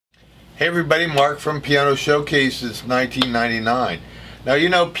Hey everybody, Mark from Piano Showcase since 1999. Now you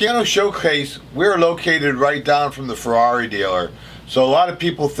know, Piano Showcase, we're located right down from the Ferrari dealer. So a lot of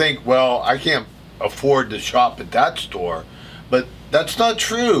people think, well, I can't afford to shop at that store. But that's not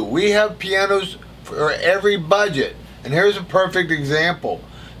true. We have pianos for every budget. And here's a perfect example.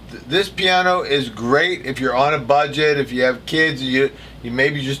 This piano is great if you're on a budget, if you have kids, you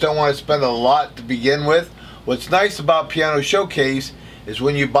maybe just don't want to spend a lot to begin with. What's nice about Piano Showcase is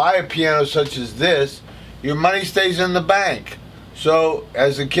when you buy a piano such as this, your money stays in the bank. So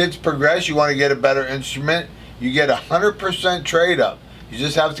as the kids progress, you want to get a better instrument, you get 100% trade up. You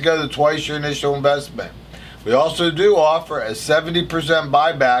just have to go to twice your initial investment. We also do offer a 70%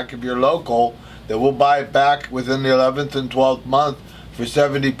 buyback if you're local, that we'll buy it back within the 11th and 12th month for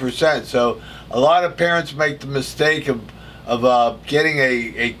 70%. So a lot of parents make the mistake of getting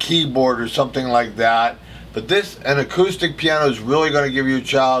a keyboard or something like that. But an acoustic piano is really going to give your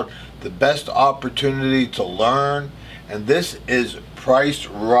child the best opportunity to learn, and this is priced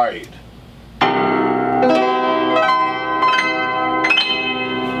right.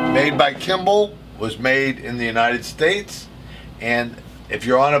 Made by Kimball, was made in the United States, and if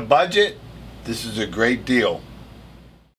you're on a budget, this is a great deal.